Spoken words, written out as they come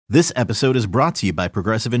This episode is brought to you by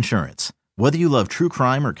Progressive Insurance. Whether you love true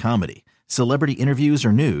crime or comedy, celebrity interviews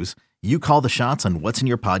or news, you call the shots on what's in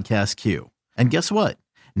your podcast queue. And guess what?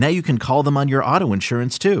 Now you can call them on your auto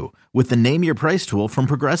insurance too with the Name Your Price tool from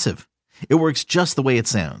Progressive. It works just the way it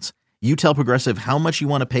sounds. You tell Progressive how much you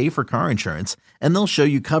want to pay for car insurance, and they'll show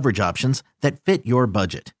you coverage options that fit your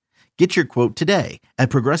budget. Get your quote today at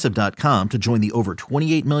Progressive.com to join the over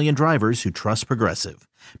 28 million drivers who trust Progressive.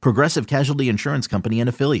 Progressive Casualty Insurance Company and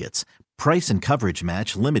Affiliates. Price and coverage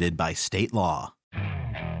match limited by state law.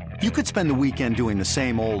 You could spend the weekend doing the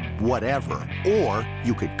same old whatever, or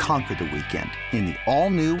you could conquer the weekend in the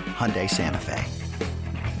all-new Hyundai Santa Fe.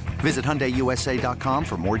 Visit HyundaiUSA.com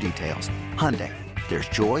for more details. Hyundai, there's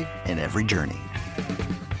joy in every journey.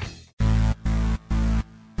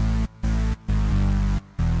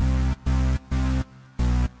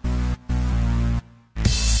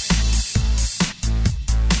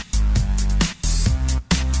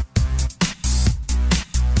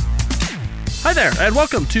 Hi there, and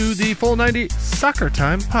welcome to the Full 90 Soccer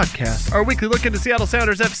Time podcast, our weekly look into Seattle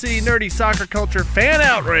Sounders FC, nerdy soccer culture, fan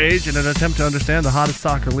outrage, and an attempt to understand the hottest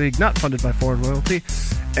soccer league not funded by foreign royalty,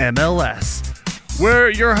 MLS. We're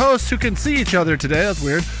your hosts who can see each other today. That's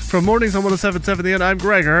weird. From Mornings on 107.7 The End, I'm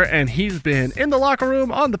Gregor, and he's been in the locker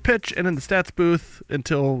room, on the pitch, and in the stats booth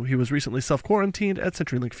until he was recently self-quarantined at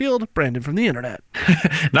CenturyLink Field. Brandon from the internet.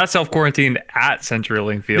 Not self-quarantined at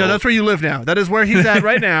CenturyLink Field. No, that's where you live now. That is where he's at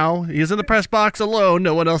right now. He's in the press box alone.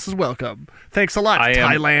 No one else is welcome. Thanks a lot,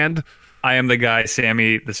 Thailand. I am the guy,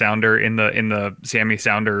 Sammy the Sounder, in the Sammy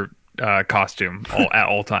Sounder costume at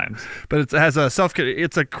all times. But it has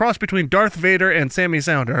it's a cross between Darth Vader and Sammy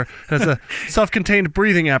Sounder. It has a self-contained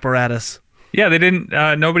breathing apparatus. Yeah, they didn't.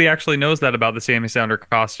 Nobody actually knows that about the Sammy Sounder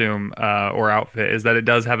costume or outfit, is that it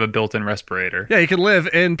does have a built-in respirator. Yeah, you can live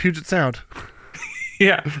in Puget Sound.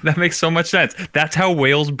 Yeah, that makes so much sense. That's how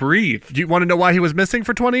whales breathe. Do you want to know why he was missing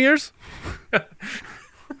for 20 years?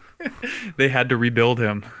 They had to rebuild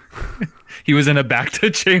him. He was in a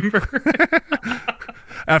Bacta chamber.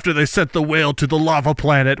 After they sent the whale to the lava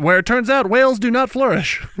planet, where it turns out whales do not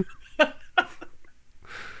flourish.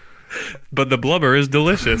 But the blubber is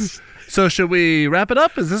delicious. So should we wrap it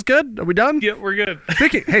up? Is this good? Are we done? Yeah, we're good.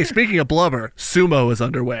 Speaking of blubber, sumo is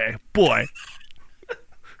underway. Boy.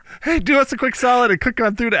 Hey, do us a quick solid and click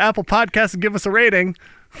on through to Apple Podcasts and give us a rating.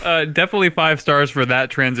 Definitely 5 stars for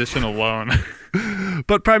that transition alone.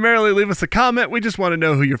 But primarily leave us a comment. We just want to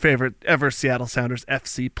know who your favorite ever Seattle Sounders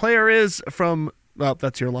FC player is from... Well,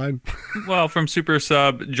 that's your line. Well, from super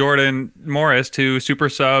sub Jordan Morris to super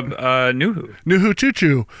sub Nuhu. Nuhu Choo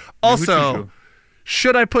Choo. Also, Nuhu Choo Choo.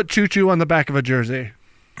 Should I put Choo Choo on the back of a jersey?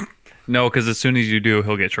 No, because as soon as you do,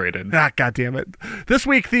 he'll get traded. Ah, goddammit. This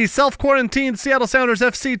week, the self-quarantined Seattle Sounders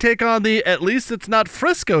FC take on the, at least it's not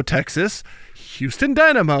Frisco, Texas, Houston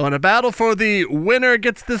Dynamo in a battle for the winner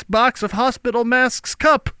gets this box of hospital masks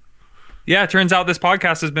cup. Yeah, it turns out this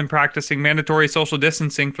podcast has been practicing mandatory social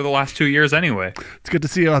distancing for the last 2 years anyway. It's good to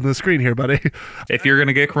see you on the screen here, buddy. If you're going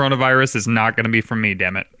to get coronavirus, it's not going to be from me,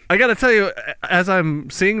 damn it. I got to tell you, as I'm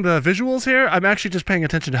seeing the visuals here, I'm actually just paying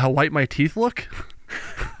attention to how white my teeth look.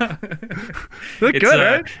 Look good,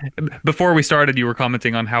 right? Before we started, you were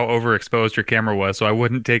commenting on how overexposed your camera was, so I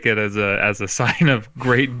wouldn't take it as a sign of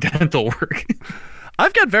great dental work.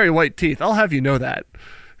 I've got very white teeth. I'll have you know that.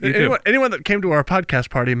 Anyone that came to our podcast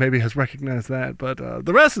party maybe has recognized that, but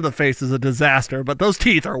the rest of the face is a disaster, but those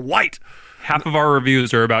teeth are white. Half of our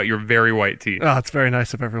reviews are about your very white teeth. Oh, it's very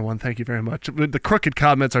nice of everyone. Thank you very much. The crooked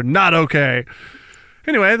comments are not okay.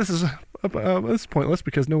 Anyway, this is pointless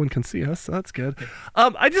because no one can see us, so that's good.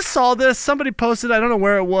 I just saw this. Somebody posted, I don't know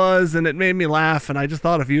where it was, and it made me laugh, and I just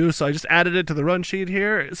thought of you, so I just added it to the run sheet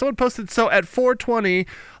here. Someone posted, so at 420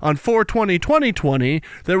 on 4/20/2020,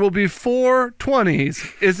 there will be 4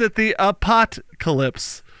 20s. Is it the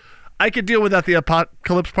apocalypse? I could deal without the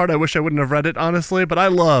apocalypse part. I wish I wouldn't have read it, honestly, but I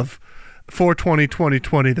love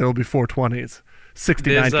 4/20/2020, there will be 4 20s.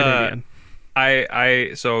 69 Canadian.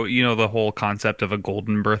 So you know the whole concept of a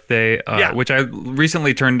golden birthday, which I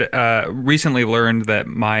recently learned that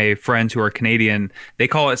my friends who are Canadian, they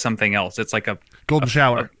call it something else. It's like a golden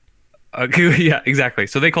shower. Yeah, exactly.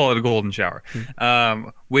 So they call it a golden shower,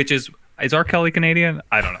 which is R. Kelly Canadian?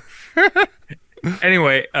 I don't know.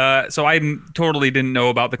 Anyway, so I totally didn't know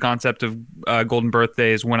about the concept of golden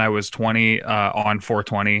birthdays when I was 20 on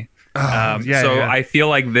 420. I feel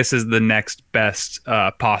like this is the next best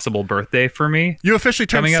possible birthday for me. You officially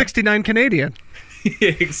turned 69 Canadian.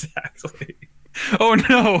 Exactly. Oh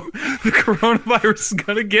no, the coronavirus is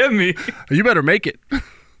gonna get me. You better make it.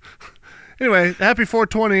 Anyway, happy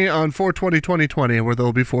 420 on 420-2020, where there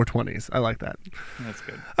will be 420s. I like that. That's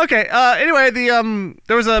good. Okay. Anyway,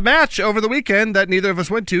 there was a match over the weekend that neither of us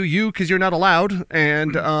went to. You, because you're not allowed,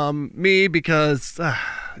 and me, because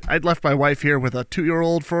I'd left my wife here with a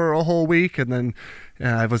 2-year-old for a whole week, and then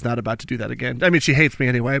I was not about to do that again. I mean, she hates me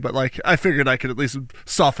anyway, but like I figured I could at least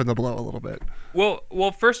soften the blow a little bit.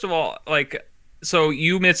 Well, first of all, like, so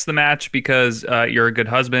you missed the match because you're a good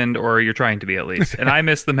husband, or you're trying to be at least. And I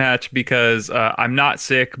missed the match because I'm not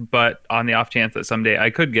sick, but on the off chance that someday I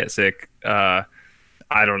could get sick,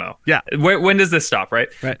 I don't know. Yeah. When does this stop, right?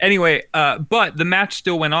 Right. Anyway, but the match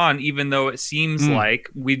still went on, even though it seems like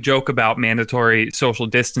we joke about mandatory social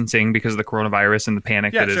distancing because of the coronavirus and the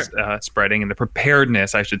panic is spreading, and the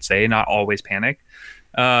preparedness, I should say, not always panic.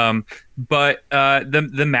 But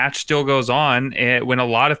the match still goes on when a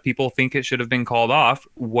lot of people think it should have been called off.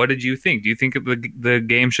 What did you think? Do you think the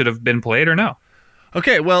game should have been played or no?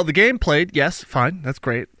 Okay, well, the game played. Yes, fine. That's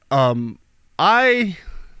great. I'm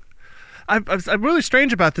really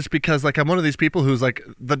strange about this because, like, I'm one of these people who's like,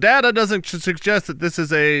 the data doesn't suggest that this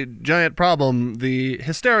is a giant problem. The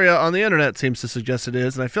hysteria on the internet seems to suggest it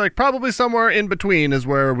is, and I feel like probably somewhere in between is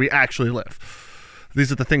where we actually live. These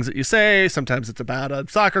are the things that you say. Sometimes it's about a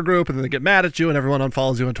soccer group, and then they get mad at you, and everyone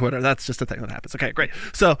unfollows you on Twitter. That's just a thing that happens. Okay, great.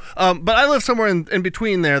 So, but I live somewhere in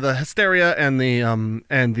between there, the hysteria and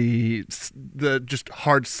the just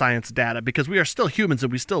hard science data, because we are still humans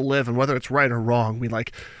and we still live, and whether it's right or wrong, we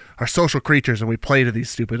like are social creatures and we play to these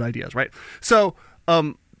stupid ideas, right? So,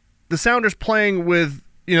 the Sounders playing with,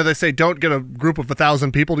 they say don't get a group of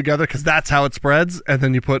 1,000 people together because that's how it spreads, and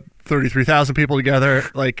then you put 33,000 people together,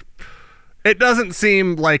 like. It doesn't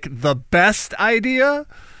seem like the best idea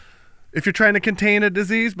if you're trying to contain a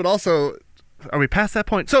disease, but also, are we past that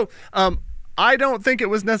point? So, I don't think it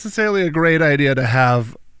was necessarily a great idea to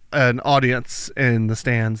have an audience in the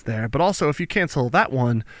stands there. But also, if you cancel that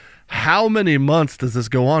one, how many months does this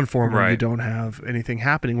go on for when you don't have anything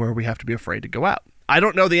happening where we have to be afraid to go out? I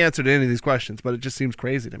don't know the answer to any of these questions, but it just seems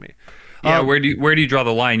crazy to me. Yeah, where do you draw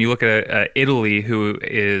the line? You look at Italy, who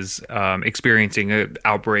is experiencing an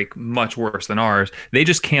outbreak much worse than ours. They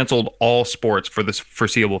just canceled all sports for this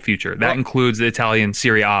foreseeable future. That includes the Italian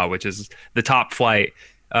Serie A, which is the top flight,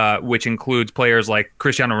 which includes players like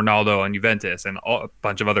Cristiano Ronaldo and Juventus and a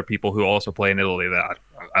bunch of other people who also play in Italy that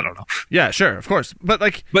I don't know. Yeah, sure, of course.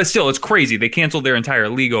 But still, it's crazy. They canceled their entire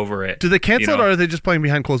league over it. Do they cancel it, or are they just playing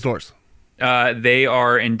behind closed doors? They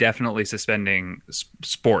are indefinitely suspending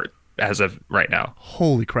sport as of right now.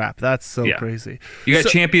 Holy crap, that's so crazy. You got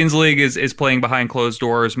Champions League is playing behind closed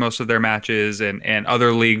doors most of their matches, and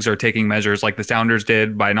other leagues are taking measures like the Sounders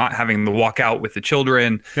did by not having the walkout with the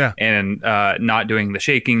children and not doing the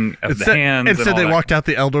shaking of the hands. Instead, they walked out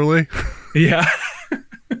the elderly. Yeah.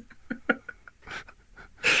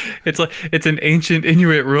 It's an ancient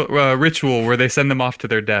Inuit ritual where they send them off to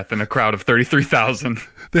their death in a crowd of 33,000.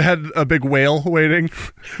 They had a big whale waiting.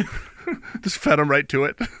 Just fed them right to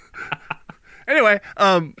it. Anyway,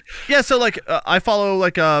 so like I follow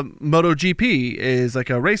like MotoGP is like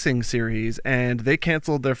a racing series, and they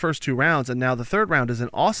canceled their first 2 rounds, and now the 3rd round is in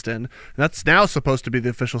Austin. That's now supposed to be the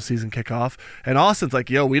official season kickoff, and Austin's like,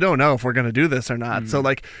 yo, we don't know if we're going to do this or not. So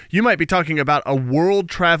like you might be talking about a world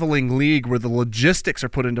traveling league where the logistics are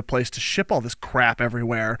put into place to ship all this crap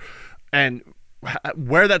everywhere, and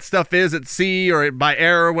where that stuff is at sea or by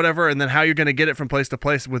air or whatever, and then how you're going to get it from place to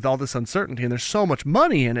place with all this uncertainty. And there's so much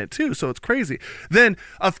money in it too, so it's crazy. Then,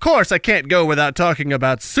 of course, I can't go without talking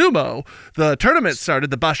about sumo. The tournament started,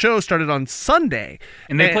 the Basho started on Sunday.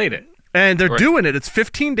 And they played it. And they're doing it. It's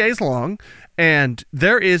 15 days long, and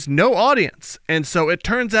there is no audience. And so it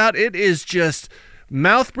turns out it is just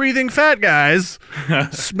mouth-breathing fat guys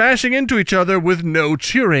smashing into each other with no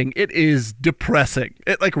cheering. It is depressing.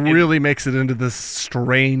 It really makes it into this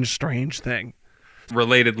strange thing.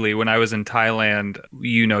 Relatedly, when I was in Thailand,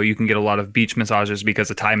 you can get a lot of beach massages because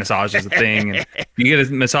a Thai massage is a thing. And you get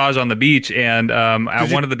a massage on the beach, and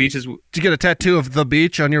at one of the beaches... Did you get a tattoo of the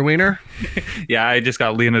beach on your wiener? Yeah, I just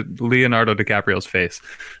got Leonardo DiCaprio's face.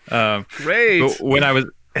 Great. But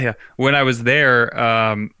when I was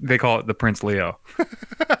there, they call it the Prince Leo.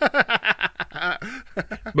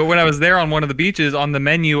 But when I was there on one of the beaches, on the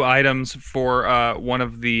menu items for one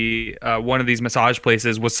of these massage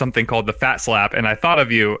places was something called the Fat Slap, and I thought of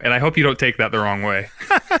you, and I hope you don't take that the wrong way.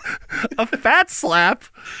 A fat slap?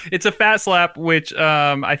 It's a fat slap, which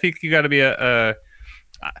I think you got to be a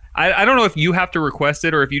I don't know if you have to request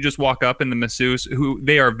it or if you just walk up and the masseuse, who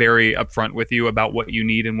they are very upfront with you about what you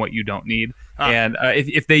need and what you don't need. And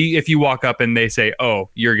if you walk up and they say, "Oh,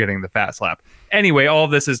 you're getting the fat slap." Anyway, all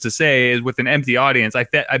this is to say is with an empty audience, I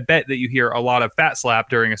bet that you hear a lot of fat slap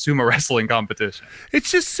during a sumo wrestling competition.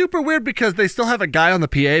 It's just super weird because they still have a guy on the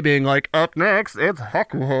PA being like, "Up next, it's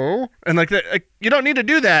Hakuho," and like you don't need to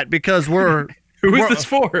do that because we're Who is this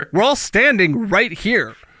for? We're all standing right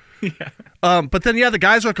here. Yeah. But then the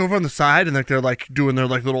guys look over on the side and they're like doing their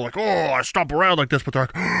like little like, oh, I stomp around like this, but they're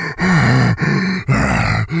like,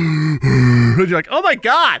 and you're like, oh my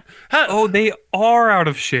god, they are out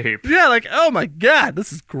of shape. Yeah, like, oh my god,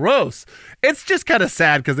 this is gross. It's just kind of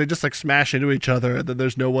sad because they just like smash into each other and then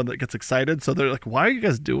there's no one that gets excited, so they're like, why are you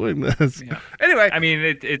guys doing this? Yeah. Anyway, I mean,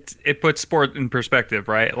 it puts sport in perspective,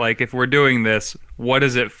 right? Like, if we're doing this, what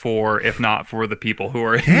is it for if not for the people who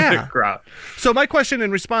are in the crowd? So my question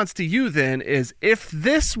in response to you then is, if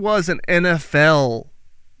this was an NFL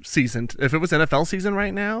season, if it was NFL season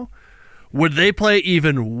right now, would they play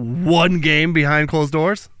even one game behind closed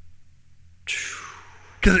doors?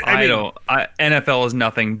 Because NFL is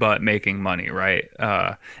nothing but making money, right?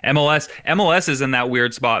 MLS is in that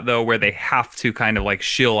weird spot though, where they have to kind of like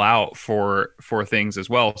shill out for things as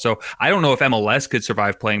well. So I don't know if MLS could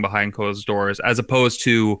survive playing behind closed doors as opposed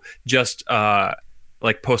to just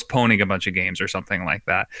like postponing a bunch of games or something like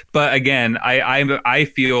that. But again, I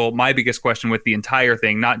feel my biggest question with the entire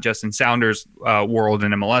thing, not just in Sounders world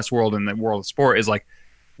and MLS world and the world of sport, is like,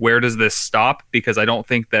 where does this stop? Because I don't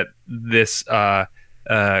think that this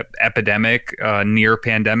epidemic, near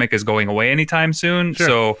pandemic, is going away anytime soon. Sure.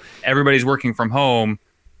 So everybody's working from home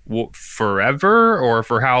forever, or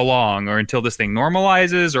for how long, or until this thing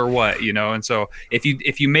normalizes, or what, and so if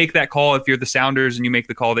you make that call, if you're the Sounders and you make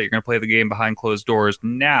the call that you're going to play the game behind closed doors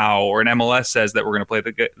now, or an MLS says that we're going to play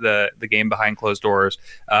the game behind closed doors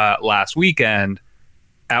last weekend,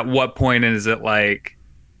 at what point is it like,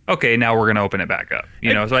 okay, now we're going to open it back up,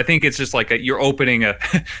 so I think it's just like you're opening a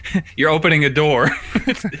door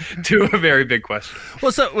to a very big question.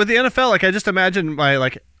 Well, so with the NFL, like, I just imagine my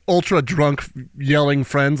like ultra drunk yelling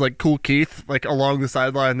friends like Cool Keith like along the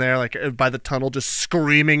sideline there, like by the tunnel, just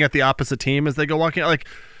screaming at the opposite team as they go walking. Like,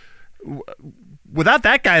 without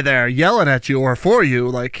that guy there yelling at you or for you,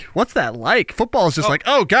 like, what's that like? Football is just like,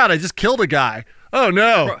 oh god, I just killed a guy. Oh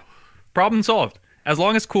no. Problem solved. As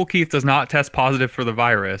long as Cool Keith does not test positive for the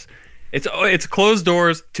virus, it's closed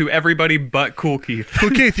doors to everybody but Cool Keith. Cool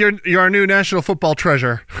Keith, you're our new national football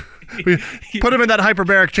treasure. We put him in that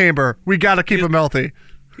hyperbaric chamber. We got to keep him healthy.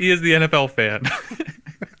 He is the NFL fan.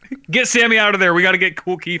 Get Sammy out of there. We got to get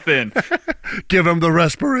Cool Keith in. Give him the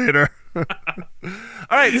respirator. All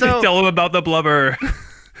right, so tell him about the blubber.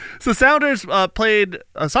 So Sounders played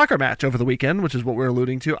a soccer match over the weekend, which is what we're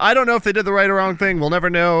alluding to. I don't know if they did the right or wrong thing. We'll never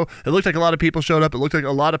know. It looked like a lot of people showed up. It looked like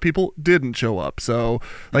a lot of people didn't show up. So,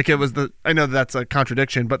 like, I know that's a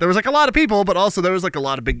contradiction, but there was like a lot of people, but also there was like a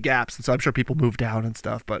lot of big gaps. And so I'm sure people moved down and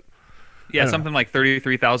stuff, but yeah, something like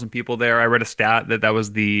 33,000 people there. I read a stat that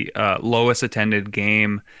was the lowest attended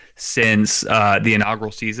game since the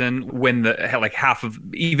inaugural season, when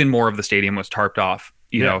even more of the stadium was tarped off.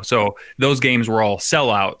 You know, so those games were all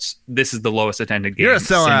sellouts. This is the lowest attended game. You're a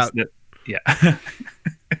sellout. Yeah.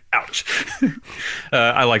 Ouch.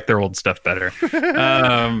 I like their old stuff better.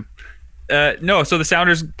 No, so the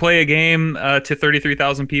Sounders play a game to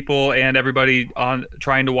 33,000 people and everybody on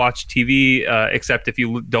trying to watch TV, except if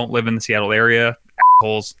you don't live in the Seattle area.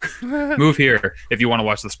 Assholes. Move here if you want to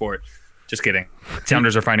watch the sport. Just kidding.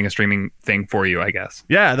 Sounders are finding a streaming thing for you, I guess.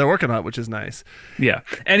 Yeah, they're working on it, which is nice. Yeah.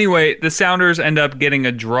 Anyway, the Sounders end up getting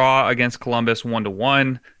a draw against Columbus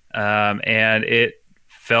 1-1, and it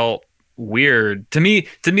felt weird to me.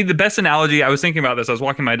 The best analogy, I was thinking about this, I was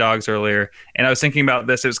walking my dogs earlier and I was thinking about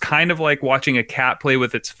this. It was kind of like watching a cat play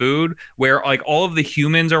with its food, where like all of the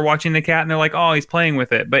humans are watching the cat and they're like, oh, he's playing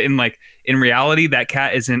with it, but in reality that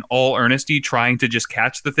cat is in all earnesty trying to just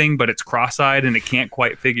catch the thing, but it's cross-eyed and it can't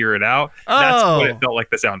quite figure it out. That's what it felt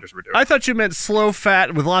like the Sounders were doing. I thought you meant slow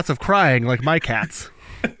fat with lots of crying, like my cats.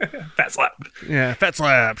 Fat slap. Yeah, fat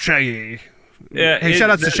slap, Shaggy. Yeah, hey,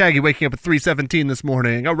 shout out to Shaggy waking up at 3:17 this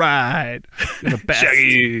morning. All right. You're the best.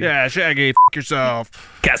 Shaggy. Yeah, Shaggy, f*** yourself.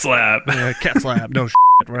 Cat slap. Yeah, cat slap. No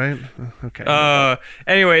right? Okay.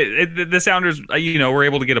 Anyway, the Sounders, were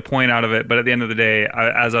able to get a point out of it, but at the end of the day,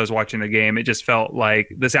 as I was watching the game, it just felt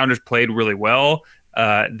like the Sounders played really well.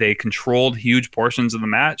 They controlled huge portions of the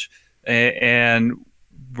match, and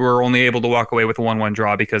were only able to walk away with a 1-1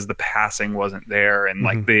 draw because the passing wasn't there and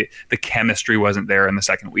like the chemistry wasn't there in the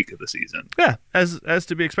second week of the season. Yeah, as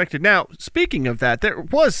to be expected. Now, speaking of that, there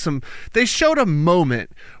was they showed a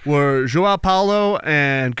moment where Joao Paulo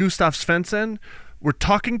and Gustav Svensson were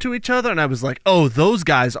talking to each other, and I was like, oh, those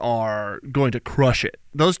guys are going to crush it.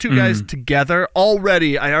 Those two guys together, I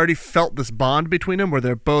already felt this bond between them where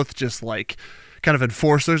they're both just like kind of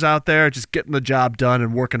enforcers out there, just getting the job done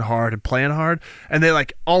and working hard and playing hard, and they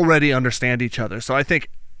like already understand each other. So I think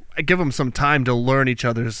I give them some time to learn each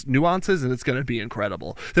other's nuances, and it's going to be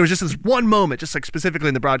incredible. There was just this one moment, just like specifically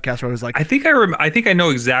in the broadcast, where I was like, I think I know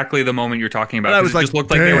exactly the moment you're talking about. I was like, it just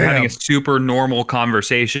looked like they were having a super normal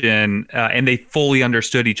conversation, and they fully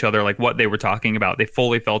understood each other, like what they were talking about. They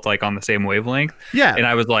fully felt like on the same wavelength. Yeah, and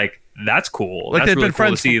I was like, that's cool. Like that's really been cool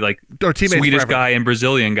friends to see, like teammates Swedish forever. guy and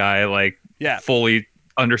Brazilian guy, like fully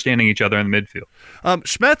understanding each other in the midfield.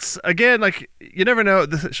 Schmetz, again, like, you never know.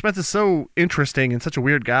 Schmetz is so interesting and such a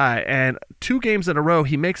weird guy, and 2 games in a row,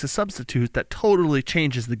 he makes a substitute that totally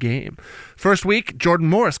changes the game. First week, Jordan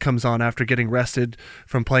Morris comes on after getting rested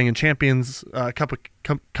from playing in CONCACAF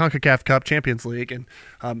Cup Champions League, and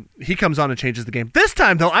he comes on and changes the game. This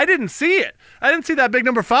time, though, I didn't see it. I didn't see that big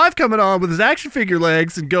number 5 coming on with his action figure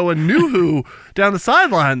legs and going Nuhu down the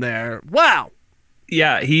sideline there. Wow.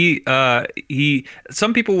 Yeah, he.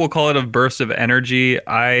 Some people will call it a burst of energy.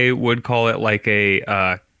 I would call it like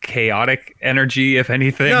a chaotic energy, if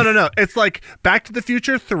anything. No. It's like Back to the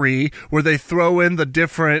Future 3, where they throw in the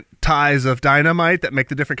different ties of dynamite that make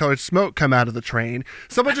the different colored smoke come out of the train.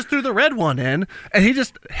 Someone just threw the red one in, and he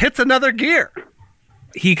just hits another gear.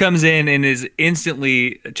 He comes in and is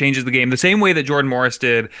instantly changes the game the same way that Jordan Morris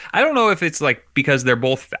did. I don't know if it's like because they're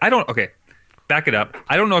both. Okay. Back it up.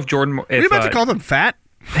 I don't know if Jordan. Are you about to call them fat?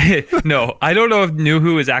 No, I don't know if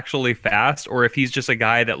Nuhu is actually fast or if he's just a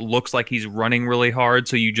guy that looks like he's running really hard.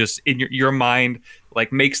 So you just in your mind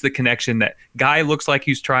like makes the connection that guy looks like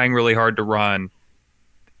he's trying really hard to run.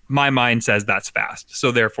 My mind says that's fast,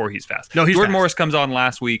 so therefore he's fast. No, Jordan Morris comes on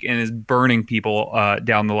last week and is burning people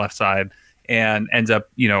down the left side and ends up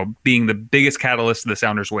being the biggest catalyst of the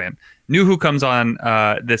Sounders win. Nuhu comes on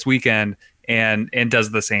this weekend and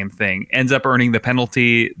does the same thing. Ends up earning the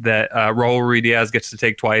penalty that Raul Ruidiaz gets to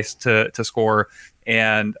take twice to score.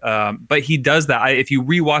 And but he does that. If you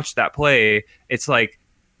rewatch that play, it's like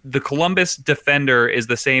the Columbus defender is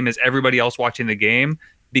the same as everybody else watching the game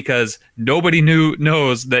because nobody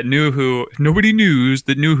knows that Nuhu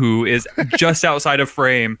is just outside of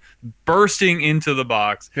frame, bursting into the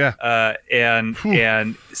box,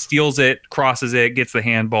 and steals it, crosses it, gets the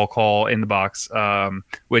handball call in the box,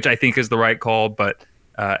 which I think is the right call. But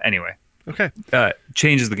anyway,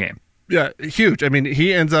 changes the game. Yeah, huge. I mean,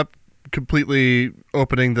 he ends up completely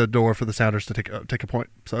opening the door for the Sounders to take a point.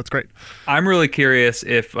 So that's great. I'm really curious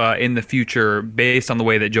if in the future, based on the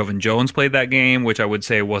way that Jovan Jones played that game, which I would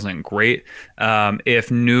say wasn't great, if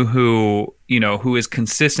Nuhu, who has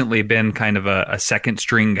consistently been kind of a second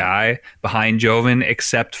string guy behind Jovan,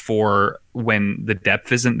 except for when the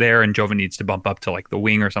depth isn't there and Jovan needs to bump up to like the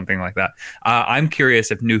wing or something like that. I'm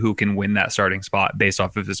curious if Nuhu can win that starting spot based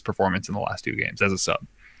off of his performance in the last 2 games as a sub.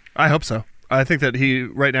 I hope so. I think that he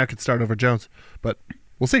right now could start over Jones, but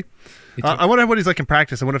we'll see. I wonder what he's like in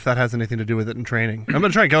practice. I wonder if that has anything to do with it in training. I'm going to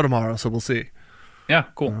try and go tomorrow, so we'll see. Yeah,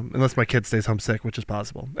 cool. Unless my kid stays home sick, which is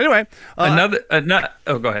possible. Anyway. Go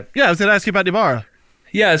ahead. Yeah, I was going to ask you about Ibarra.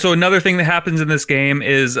 Yeah, so another thing that happens in this game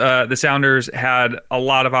is the Sounders had a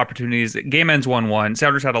lot of opportunities. Game ends 1-1.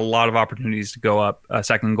 Sounders had a lot of opportunities to go up a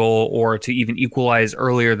second goal or to even equalize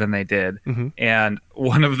earlier than they did. Mm-hmm. And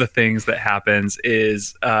one of the things that happens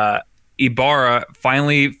is Ibarra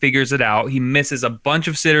finally figures it out. He misses a bunch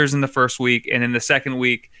of sitters in the first week, and in the second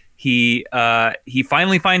week, he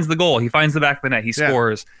finally finds the goal. He finds the back of the net. He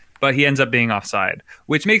scores, but he ends up being offside,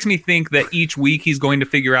 which makes me think that each week he's going to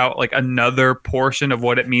figure out like another portion of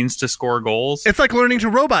what it means to score goals. It's like learning to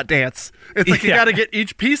robot dance. It's like you got to get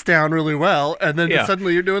each piece down really well, and then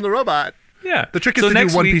suddenly you're doing the robot. Yeah. The trick is to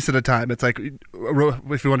do one piece at a time. It's like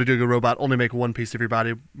if you want to do a robot, only make one piece of your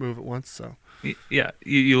body move at once. So. Yeah,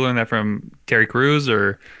 you learned that from Terry Crews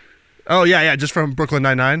or? Oh yeah, just from Brooklyn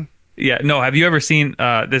Nine-Nine. Yeah, no. Have you ever seen?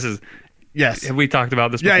 This is. Yes. Have we talked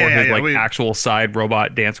about this before? His actual side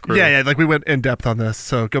robot dance crew. Yeah. Like we went in depth on this,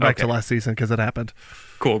 so go back to last season because it happened.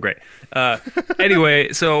 Cool, great.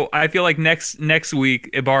 Anyway, so I feel like next week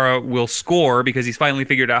Ibarra will score because he's finally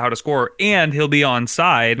figured out how to score, and he'll be on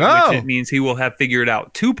side, which it means he will have figured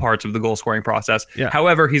out 2 parts of the goal scoring process. Yeah.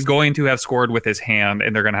 However, he's going to have scored with his hand,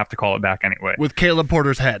 and they're going to have to call it back anyway. With Caleb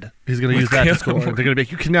Porter's head, he's going to use that to score. They're going to be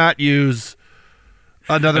you cannot use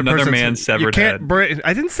Another man's severed head.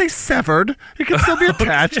 I didn't say severed. It can still be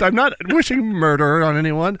attached. I'm not wishing murder on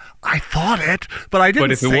anyone. I thought it, but I didn't.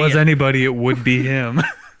 But if it was anybody, it would be him.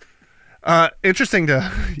 Interesting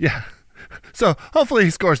yeah. So hopefully he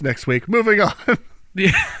scores next week. Moving on.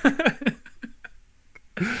 Yeah.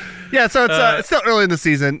 Yeah, so it's still early in the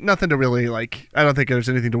season. Nothing to really I don't think there's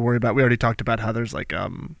anything to worry about. We already talked about how there's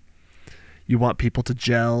you want people to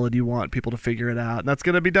gel and you want people to figure it out. And that's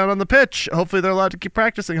going to be done on the pitch. Hopefully they're allowed to keep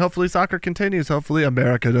practicing. Hopefully soccer continues. Hopefully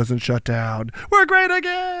America doesn't shut down. We're great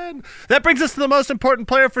again. That brings us to the most important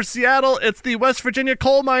player for Seattle. It's the West Virginia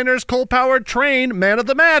coal miners coal-powered train man of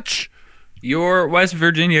the match. Your West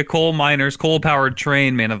Virginia coal miners coal-powered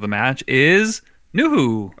train man of the match is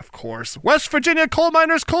Nuhu. Of course. West Virginia coal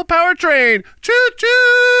miners coal-powered train.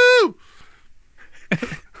 Choo-choo!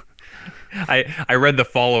 I read the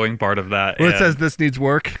following part of that. Well, it says this needs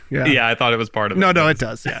work. Yeah, I thought it was part of it. No, it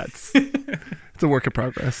does. Yeah, it's a work in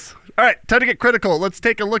progress. All right, time to get critical. Let's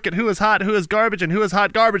take a look at who is hot, who is garbage, and who is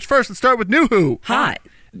hot garbage. First, let's start with Nuhu. Hot.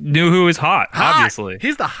 Nuhu is hot, obviously.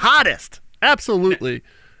 He's the hottest. Absolutely.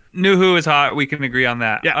 Nuhu is hot. We can agree on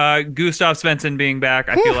that. Yeah. Gustav Svensson being back,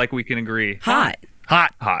 I feel like we can agree. Hot.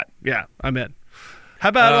 Yeah, I'm in. How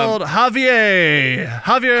about old Javier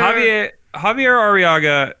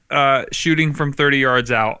Arriaga shooting from 30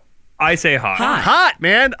 yards out. I say hot. Hot,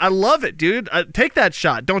 man. I love it, dude. Take that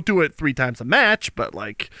shot. Don't do it 3 times a match, but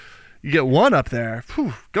you get one up there.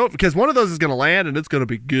 Whew, go, because one of those is going to land and it's going to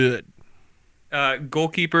be good.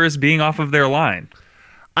 Goalkeepers being off of their line.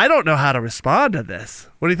 I don't know how to respond to this.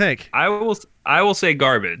 What do you think? I will say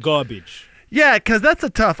garbage. Garbage. Yeah, because that's a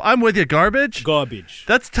tough. I'm with you. Garbage.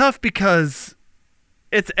 That's tough because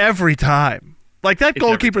it's every time. That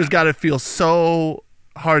goalkeeper's got to feel so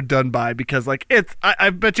hard done by because I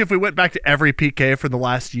bet you if we went back to every PK from the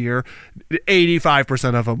last year,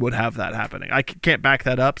 85% of them would have that happening. I can't back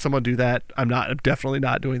that up. Someone do that. I'm definitely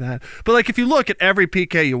not doing that. But if you look at every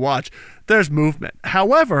PK you watch, there's movement.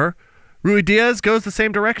 However, Rui Diaz goes the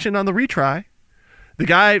same direction on the retry. The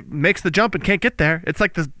guy makes the jump and can't get there. It's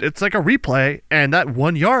like a replay, and that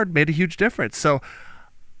 1 yard made a huge difference. So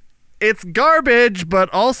it's garbage, but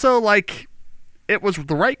also it was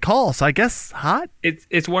the right call. So I guess hot.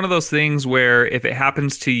 It's one of those things where if it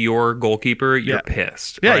happens to your goalkeeper, you're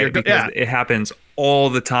pissed. Yeah, right? Because it happens all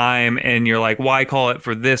the time, and you're like, why call it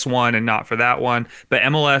for this one and not for that one? But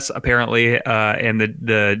MLS apparently, and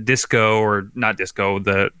the disco or not disco,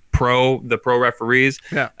 the pro referees,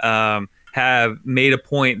 have made a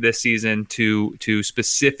point this season to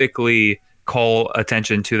specifically call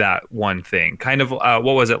attention to that one thing. Kind of what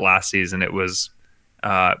was it last season? It was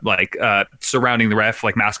surrounding the ref,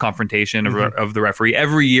 mass confrontation of the referee.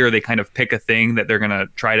 Every year they kind of pick a thing that they're going to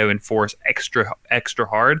try to enforce extra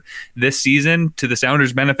hard. This season, to the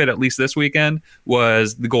Sounders' benefit, at least this weekend,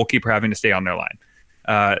 was the goalkeeper having to stay on their line.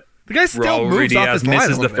 The guy still moves off his line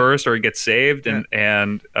misses the first, or he gets saved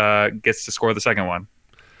and gets to score the second one.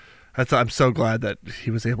 I'm so glad that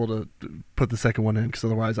he was able to put the second one in, because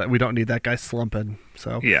otherwise we don't need that guy slumping.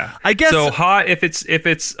 So yeah, I guess so. Hot if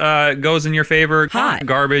it's goes in your favor. Hot.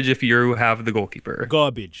 Garbage if you have the goalkeeper.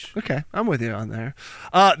 Garbage. Okay, I'm with you on there.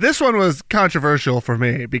 This one was controversial for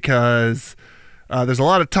me because there's a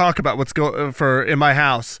lot of talk about what's in my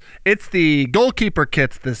house. It's the goalkeeper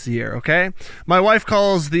kits this year. Okay, my wife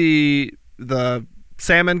calls the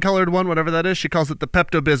salmon colored one, whatever that is. She calls it the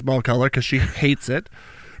Pepto-Bismol color because she hates it.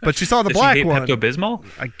 But she saw the black she hate one. Pepto-Bismol?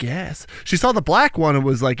 I guess. She saw the black one and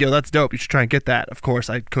was like, yo, that's dope. You should try and get that. Of course,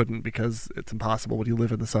 I couldn't because it's impossible when you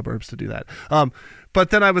live in the suburbs to do that. But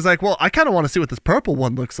then I was like, well, I kind of want to see what this purple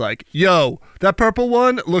one looks like. Yo, that purple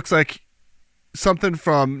one looks like something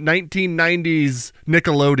from 1990s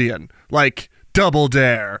Nickelodeon. Double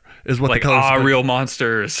Dare is what the colors real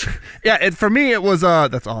monsters. Yeah, and for me it was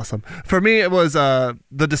that's awesome. For me it was the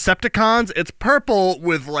Decepticons. It's purple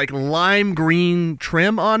with lime green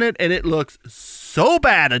trim on it, and it looks so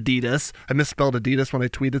bad. Adidas. I misspelled Adidas when I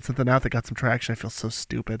tweeted something out that got some traction. I feel so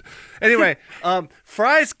stupid. Anyway,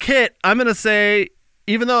 Fry's kit, I'm gonna say,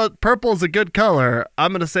 even though purple is a good color,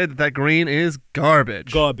 I'm gonna say that green is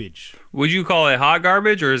garbage. Garbage. Would you call it hot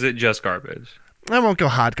garbage, or is it just garbage? I won't go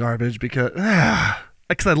hot garbage because I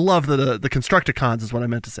love the Constructicons is what I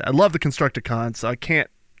meant to say. I love the Constructicons, so I can't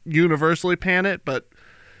universally pan it, but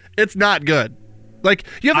it's not good.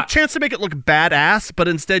 You have a chance to make it look badass, but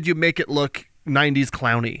instead you make it look 90s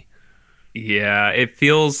clowny. Yeah, it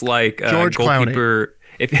feels like George goalkeeper. Clowney.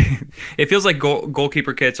 it feels like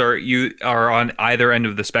goalkeeper kits are on either end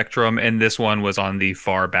of the spectrum, and this one was on the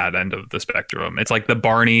far bad end of the spectrum. It's like the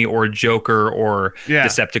Barney or Joker or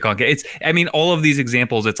Decepticon kit. All of these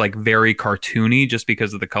examples, it's like very cartoony just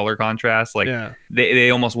because of the color contrast. Like they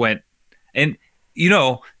almost went and.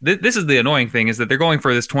 This is the annoying thing is that they're going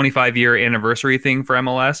for this 25-year anniversary thing for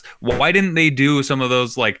MLS. Why didn't they do some of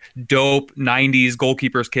those like dope 90s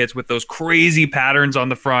goalkeepers kits with those crazy patterns on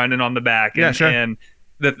the front and on the back? And, sure. And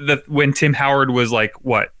when Tim Howard was like,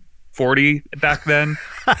 what, 40 back then?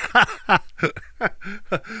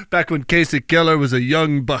 Back when Casey Keller was a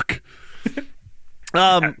young buck.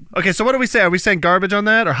 Okay, so what do we say? Are we saying garbage on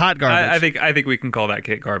that or hot garbage? I think we can call that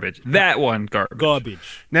kit garbage. That one garbage.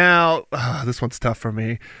 Now, this one's tough for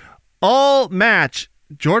me. All match,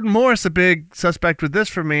 Jordan Morris, a big suspect with this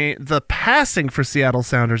for me. The passing for Seattle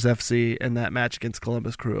Sounders FC in that match against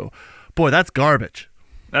Columbus Crew. Boy, that's garbage.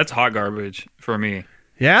 That's hot garbage for me.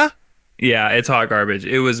 Yeah? Yeah, it's hot garbage.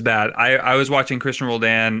 It was bad. I was watching Christian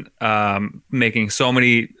Roldan making so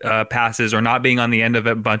many passes or not being on the end of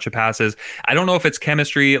a bunch of passes. I don't know if it's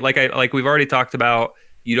chemistry. Like we've already talked about,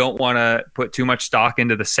 you don't want to put too much stock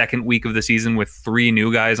into the second week of the season with 3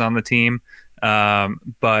 new guys on the team.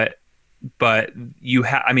 But you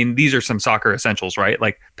these are some soccer essentials, right?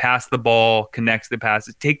 Like pass the ball, connect the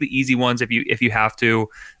passes, take the easy ones if you have to.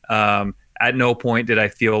 At no point did I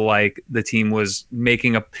feel like the team was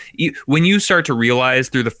making when you start to realize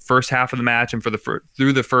through the first half of the match and through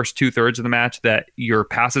the first 2/3 of the match that your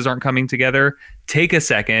passes aren't coming together, take a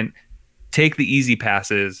second, take the easy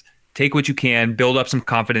passes, take what you can, build up some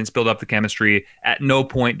confidence, build up the chemistry. At no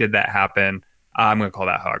point did that happen. I'm going to call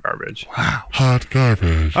that hot garbage. Wow. Hot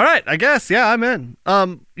garbage. All right, I guess. Yeah, I'm in.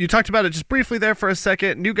 You talked about it just briefly there for a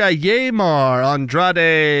second. New guy, Yeimar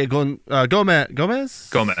Andrade Gomez? Gomez.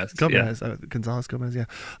 Gonzalez Gomez, yeah.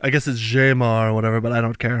 I guess it's Yeimar or whatever, but I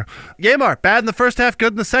don't care. Yeimar, bad in the first half,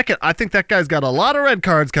 good in the second. I think that guy's got a lot of red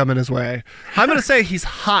cards coming his way. I'm going to say he's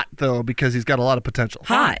hot, though, because he's got a lot of potential.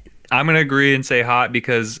 Hot. I'm going to agree and say hot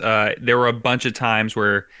because there were a bunch of times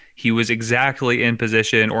where he was exactly in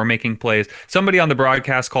position or making plays. Somebody on the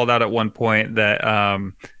broadcast called out at one point that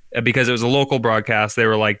because it was a local broadcast, they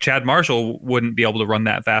were like, Chad Marshall wouldn't be able to run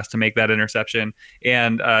that fast to make that interception.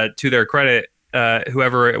 And to their credit,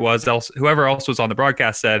 whoever else was on the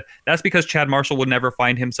broadcast said, that's because Chad Marshall would never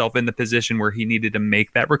find himself in the position where he needed to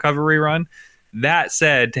make that recovery run. That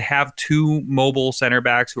said, to have 2 mobile center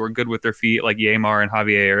backs who are good with their feet, like Yeimar and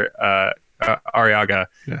Javier Arriaga,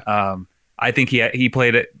 I think he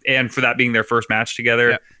played it, and for that being their first match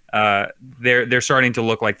together, they're starting to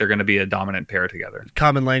look like they're going to be a dominant pair together.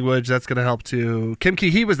 Common language, that's going to help too. Kim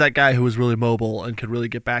Ki-hee was that guy who was really mobile and could really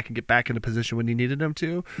get back into position when you needed him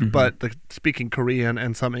to. Mm-hmm. But speaking Korean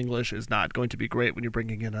and some English is not going to be great when you're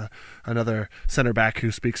bringing in another center back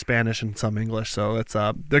who speaks Spanish and some English. So it's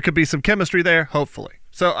there could be some chemistry there, hopefully.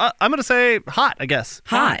 So I'm going to say hot, I guess.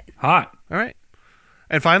 Hot. All right.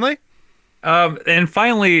 And finally?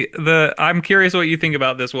 I'm curious what you think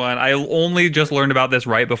about this one. I only just learned about this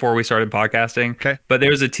right before we started podcasting. Okay. But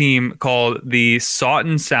there's a team called the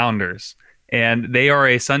Sawton Sounders, and they are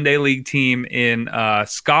a Sunday League team in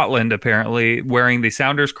Scotland, apparently, wearing the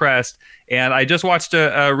Sounders crest. And I just watched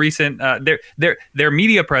a recent their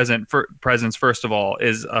media presence. First of all,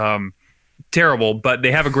 is terrible, but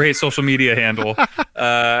they have a great social media handle,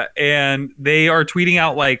 and they are tweeting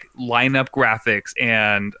out like lineup graphics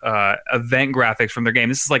and event graphics from their game.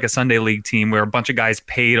 This is like a Sunday League team where a bunch of guys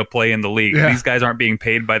pay to play in the league. Yeah. These guys aren't being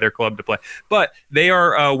paid by their club to play, but they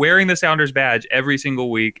are wearing the Sounders badge every single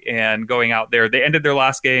week and going out there. They ended their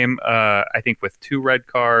last game, I think, with 2 red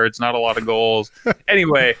cards, not a lot of goals.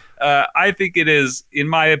 Anyway, I think it is, in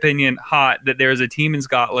my opinion, hot that there is a team in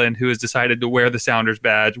Scotland who has decided to wear the Sounders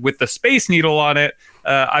badge with the Space Needle on it.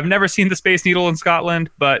 I've never seen the Space Needle in Scotland,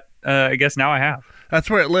 but I guess now I have. That's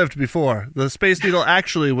where it lived before. The Space Needle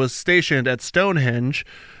actually was stationed at Stonehenge,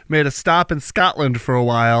 made a stop in Scotland for a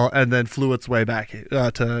while, and then flew its way back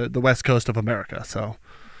to the west coast of America. So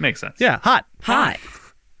makes sense. Yeah, hot.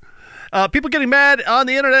 People getting mad on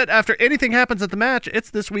the internet after anything happens at the match.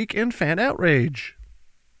 It's This Week in Fan Outrage.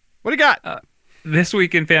 What do you got? This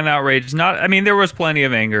Week in Fan Outrage, there was plenty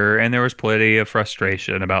of anger and there was plenty of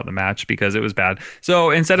frustration about the match because it was bad.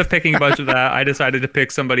 So instead of picking a bunch of that, I decided to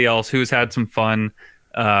pick somebody else who's had some fun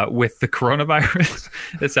with the coronavirus.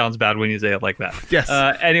 It sounds bad when you say it like that. Yes.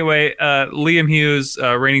 Anyway, Liam Hughes,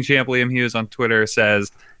 reigning champ Liam Hughes on Twitter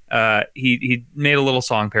says he made a little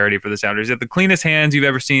song parody for the Sounders. He said, the cleanest hands you've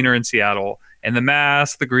ever seen are in Seattle, and the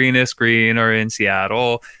masks, the greenest green, are in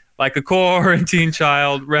Seattle. Like a quarantine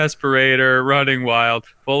child, respirator, running wild,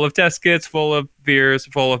 full of test kits, full of beers,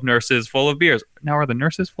 full of nurses, full of beers. now are the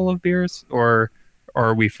nurses full of beers or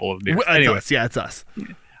are we full of beers? Anyway, yeah, it's us.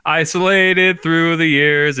 Isolated through the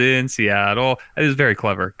years in Seattle. It is very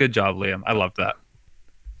clever. Good job, Liam. I loved that.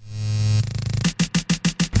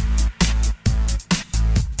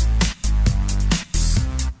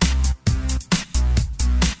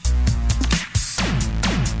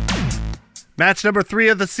 Match number 3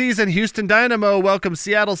 of the season, Houston Dynamo welcomes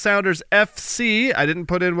Seattle Sounders FC. I didn't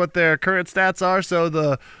put in what their current stats are, so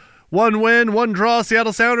the 1 win, 1 draw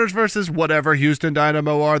Seattle Sounders versus whatever Houston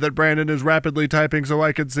Dynamo are that Brandon is rapidly typing so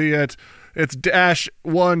I can see it. It's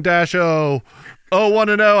 -1-0.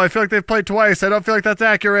 1-0. I feel like they've played twice. I don't feel like that's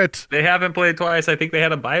accurate. They haven't played twice. I think they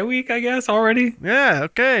had a bye week, I guess, already. Yeah,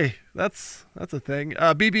 okay. That's a thing.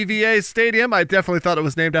 BBVA Stadium, I definitely thought it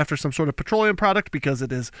was named after some sort of petroleum product because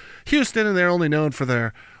it is Houston and they're only known for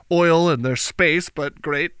their oil and their space, but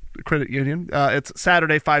great. Credit Union. It's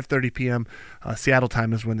Saturday, 5:30 p.m. Seattle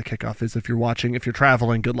time is when the kickoff is. If you're watching, if you're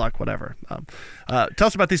traveling, good luck, whatever. Tell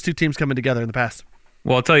us about these two teams coming together in the past.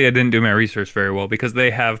 Well, I'll tell you, I didn't do my research very well because they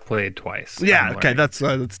have played twice. Yeah, okay, that's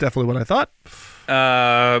definitely what I thought.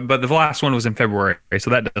 But the last one was in February, so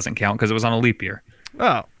that doesn't count because it was on a leap year.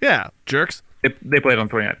 Oh, yeah, jerks. They played on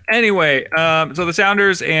 29th. Anyway, so the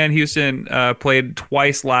Sounders and Houston played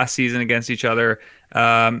twice last season against each other.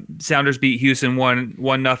 Sounders beat Houston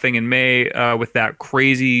 1-0 in May with that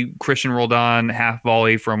crazy Christian Roldan half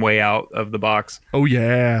volley from way out of the box. Oh,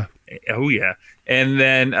 yeah. And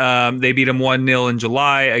then they beat them 1-0 in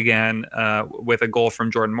July again with a goal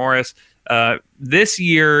from Jordan Morris. This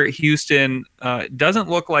year, Houston doesn't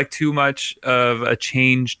look like too much of a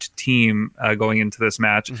changed team going into this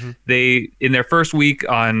match. Mm-hmm. They, in their first week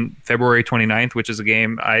on February 29th, which is a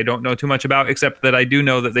game I don't know too much about, except that I do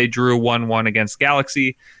know that they drew 1-1 against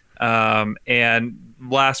Galaxy. And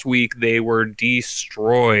last week, they were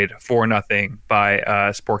destroyed 4-0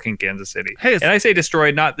 by Sporting Kansas City. And I say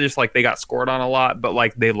destroyed, not just like they got scored on a lot, but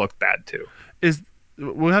like they looked bad too.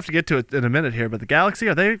 We'll have to get to it in a minute here, but the Galaxy,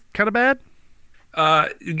 are they kind of bad?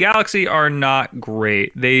 Galaxy are not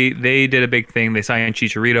great. They did a big thing. They signed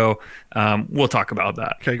Chicharito. We'll talk about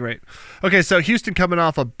that. Okay, great. Okay, so Houston coming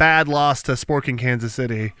off a bad loss to Sporting Kansas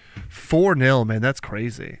City. 4-0, man. That's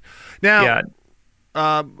crazy. Now, yeah.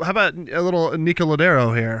 How about a little Nico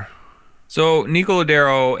Lodeiro here? So Nico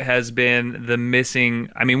Lodeiro has been the missing.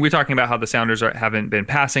 I mean, we're talking about how the Sounders haven't been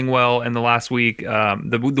passing well in the last week.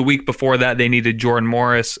 The week before that, they needed Jordan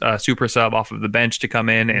Morris, super sub off of the bench, to come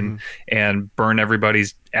in and burn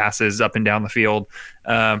everybody's asses up and down the field.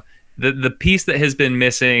 The piece that has been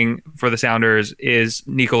missing for the Sounders is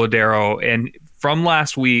Nico Lodeiro, and from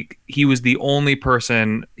last week, he was the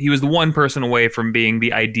one person away from being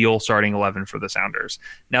the ideal starting 11 for the Sounders.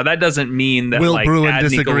 Now, that doesn't mean that Will Bruin add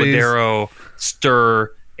disagrees. Nico Lodeiro,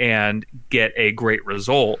 stir, and get a great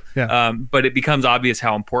result. Yeah. But it becomes obvious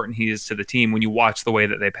how important he is to the team when you watch the way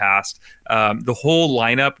that they passed. The whole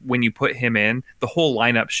lineup, when you put him in, the whole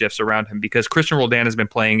lineup shifts around him because Christian Roldan has been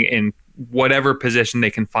playing in whatever position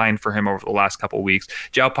they can find for him over the last couple of weeks.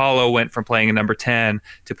 João Paulo went from playing a number 10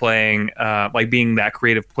 to playing being that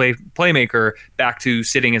creative playmaker back to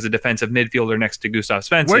sitting as a defensive midfielder next to Gustav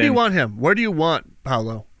Svensson. Where do you want him? Where do you want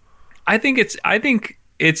Paulo? I think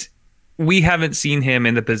it's we haven't seen him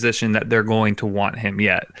in the position that they're going to want him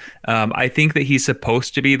yet. I think that he's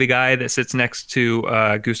supposed to be the guy that sits next to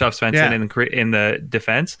Gustav Svensson in the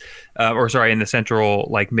defense, in the central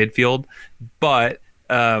midfield. But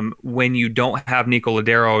when you don't have Nico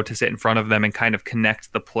Lodeiro to sit in front of them and kind of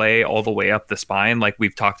connect the play all the way up the spine, like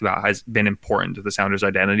we've talked about, has been important to the Sounders'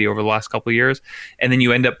 identity over the last couple of years. And then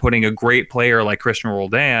you end up putting a great player like Christian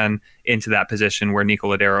Roldan into that position where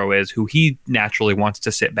Nico Lodeiro is, who he naturally wants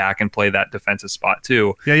to sit back and play that defensive spot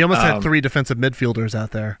too. Yeah, you almost had 3 defensive midfielders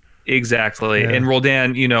out there. Exactly. Yeah. And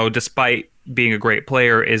Roldan, despite being a great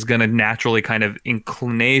player, is going to naturally kind of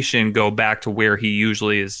inclination go back to where he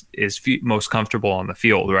usually is most comfortable on the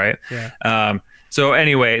field, right? Yeah. So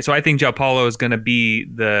I think João Paulo is going to be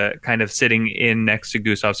the kind of sitting in next to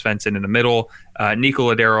Gustav Svensson in the middle,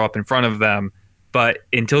 Nico Lodeiro up in front of them. But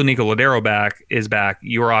until Nico Lodeiro is back,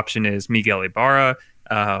 your option is Miguel Ibarra,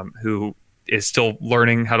 who is still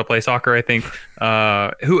learning how to play soccer, I think.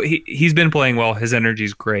 He's been playing well. His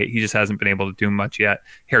energy's great. He just hasn't been able to do much yet.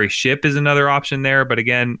 Harry Shipp is another option there, but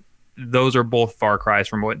again, those are both far cries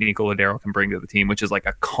from what Nico Lodeiro can bring to the team, which is like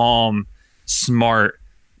a calm, smart,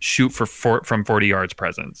 shoot from 40 yards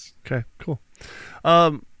presence. Okay, cool.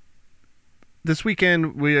 This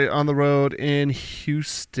weekend, we're on the road in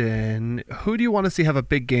Houston. Who do you want to see have a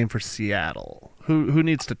big game for Seattle? Who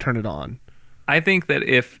needs to turn it on? I think that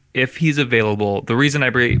if he's available, the reason I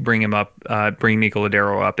bring him up, bring Nico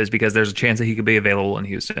Lodeiro up, is because there's a chance that he could be available in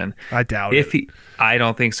Houston. I doubt it. I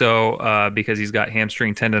don't think so, because he's got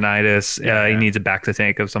hamstring tendonitis. He needs a back to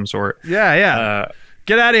tank of some sort. Yeah.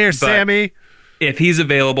 Get out of here, Sammy. If he's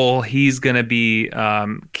available, he's going to be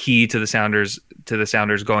key to the Sounders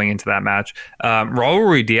going into that match. Raul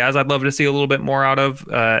Ruidiaz, I'd love to see a little bit more out of.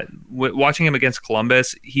 Watching him against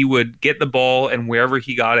Columbus, he would get the ball, and wherever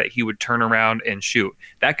he got it, he would turn around and shoot.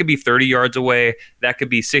 That could be 30 yards away. That could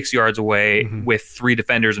be 6 yards away with 3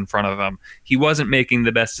 defenders in front of him. He wasn't making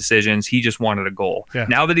the best decisions. He just wanted a goal. Yeah.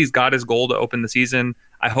 Now that he's got his goal to open the season,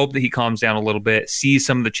 I hope that he calms down a little bit, sees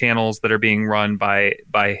some of the channels that are being run by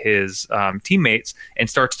his teammates, and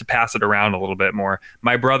starts to pass it around a little bit more.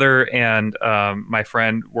 My brother and my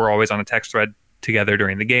friend were always on a text thread together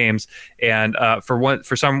during the games, and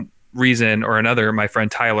for some reason or another, my friend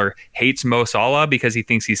Tyler hates Mo Salah because he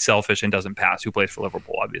thinks he's selfish and doesn't pass, who plays for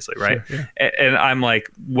Liverpool, obviously, right? Sure, yeah. And I'm like,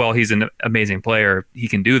 well, he's an amazing player. He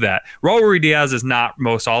can do that. Raul Ruidiaz is not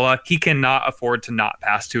Mo Salah. He cannot afford to not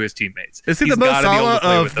pass to his teammates. Is he the Mo Salah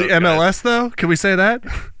of the MLS, though? Can we say that?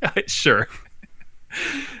 Sure.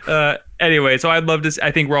 Anyway, so I'd love to.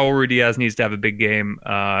 I think Raul Ruidiaz needs to have a big game,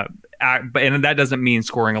 and that doesn't mean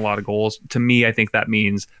scoring a lot of goals. To me, I think that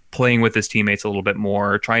means playing with his teammates a little bit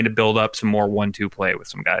more, trying to build up some more 1-2 play with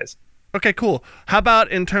some guys. Okay, cool. How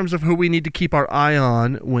about in terms of who we need to keep our eye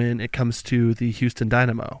on when it comes to the Houston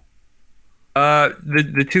Dynamo?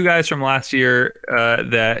 The 2 guys from last year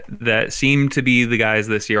that seem to be the guys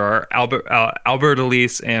this year are Albert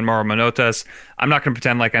Elise and Mauro Manotas. I'm not going to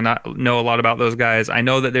pretend like I know a lot about those guys. I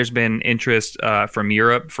know that there's been interest from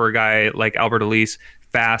Europe for a guy like Albert Elise,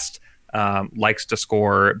 fast, likes to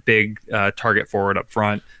score, big target forward up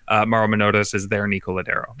front. Mauro Manotas is their Nico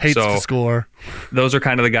Lodeiro. Hates to score. Those are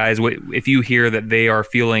kind of the guys. If you hear that they are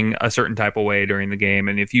feeling a certain type of way during the game,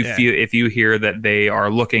 and if you hear that they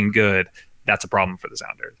are looking good, that's a problem for the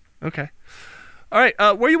Sounders. Okay. All right.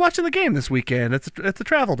 Where are you watching the game this weekend? It's a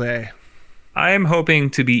travel day. I am hoping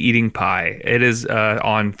to be eating pie. It is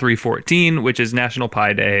on 3/14, which is National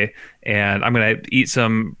Pie Day, and I'm going to eat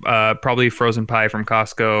some probably frozen pie from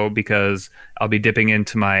Costco because I'll be dipping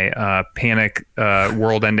into my panic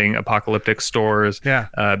world-ending apocalyptic stores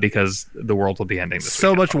because the world will be ending this weekend.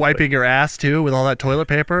 So much wiping your ass, too, with all that toilet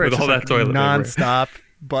paper. With all that toilet paper. Non-stop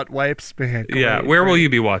butt wipes. Man, yeah, where will you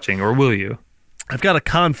be watching, or will you? I've got a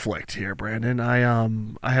conflict here, Brandon. I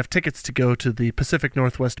have tickets to go to the Pacific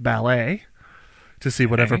Northwest Ballet to see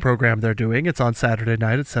whatever program they're doing. It's on Saturday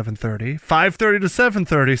night at 7:30. 5:30 to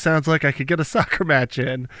 7:30 sounds like I could get a soccer match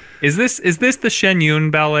in. Is this the Shen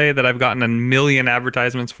Yun Ballet that I've gotten a million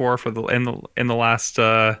advertisements for in the last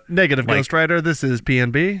negative Ghost Rider? This is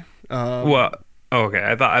PNB. Well, okay.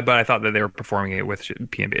 I thought that they were performing it with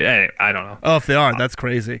PNB. Anyway, I don't know. Oh, if they are, that's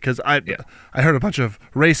crazy. Because I heard a bunch of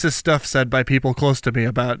racist stuff said by people close to me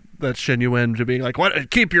about that Shen Yun to being like,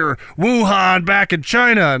 "What? Keep your Wuhan back in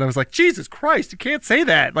China." And I was like, Jesus Christ, you can't say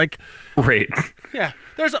that. Like, right? Yeah.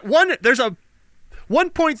 There's a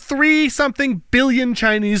 1.3 something billion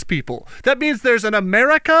Chinese people. That means there's an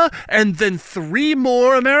America and then 3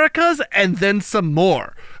 more Americas and then some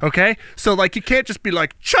more. Okay, so like you can't just be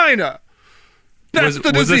like China. That's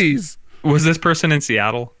the disease. Was this person in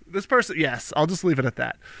Seattle? This person, yes. I'll just leave it at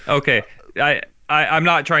that. Okay. I'm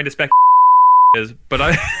not trying to speculate, but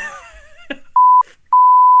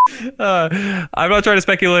I'm not trying to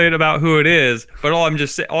speculate about who it is. But all I'm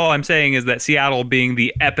saying is that Seattle, being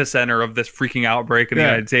the epicenter of this freaking outbreak in the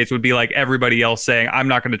United States, would be like everybody else saying, "I'm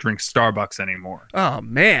not going to drink Starbucks anymore." Oh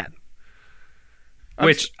man.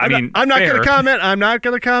 I'm not going to comment. I'm not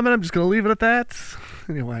going to comment. I'm just going to leave it at that.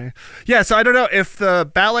 Anyway, yeah, so I don't know if the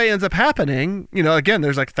ballet ends up happening. You know, again,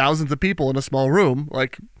 there's like thousands of people in a small room.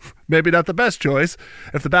 Like, maybe not the best choice.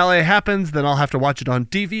 If the ballet happens, then I'll have to watch it on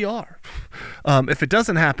DVR. If it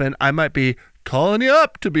doesn't happen, I might be calling you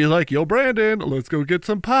up to be like, "Yo, Brandon, let's go get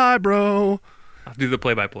some pie, bro." I'll do the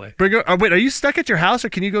play-by-play. Wait, are you stuck at your house, or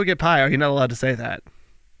can you go get pie? Are you not allowed to say that?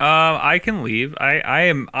 I can leave. I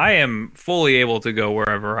am fully able to go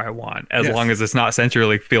wherever I want, as long as it's not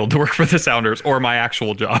Century Field to work for the Sounders or my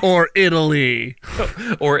actual job. Or Italy.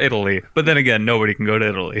 Or Italy. But then again, nobody can go to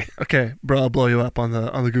Italy. Okay, bro, I'll blow you up on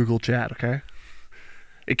the Google chat, okay?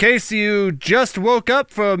 In case you just woke up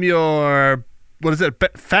from your, what is it,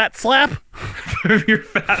 fat slap? Your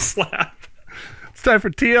fat slap. It's time for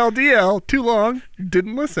TLDL. Too long,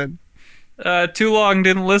 didn't listen. Too long,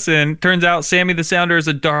 didn't listen. Turns out Sammy the Sounder is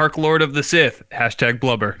a dark lord of the Sith. Hashtag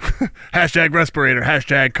blubber. Hashtag respirator.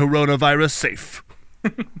 Hashtag coronavirus safe.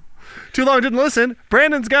 Too long, didn't listen.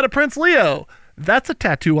 Brandon's got a Prince Leo. That's a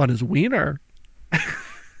tattoo on his wiener.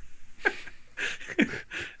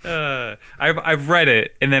 I've read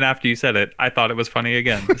it, and then after you said it, I thought it was funny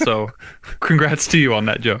again. So, congrats to you on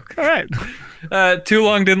that joke. All right. Too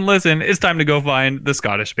long didn't listen. It's time to go find the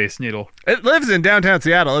Scottish Space Needle. It lives in downtown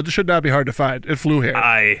Seattle. It should not be hard to find. It flew here.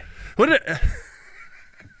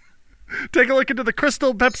 Take a look into the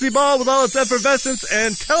crystal Pepsi ball with all its effervescence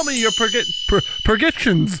and tell me your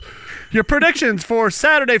predictions. Your predictions for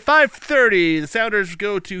Saturday, 5:30. The Sounders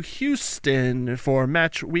go to Houston for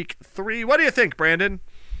match week 3. What do you think, Brandon?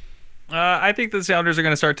 I think the Sounders are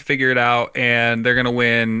going to start to figure it out, and they're going to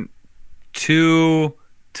win 2-0.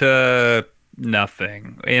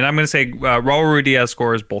 And I'm going to say Raul Ruidiaz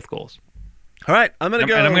scores both goals. All right, I'm going to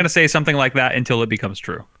go. And I'm going to say something like that until it becomes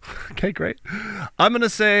true. Okay, great. I'm going to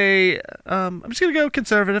say, I'm just going to go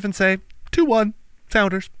conservative and say 2-1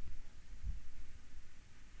 Sounders.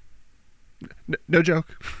 No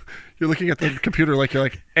joke. You're looking at the computer like you're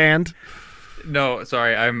like, and? No,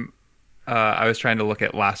 sorry. I was trying to look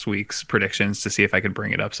at last week's predictions to see if I could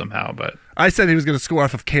bring it up somehow, but I said he was going to score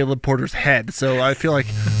off of Caleb Porter's head, so I feel like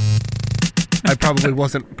I probably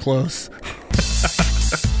wasn't close.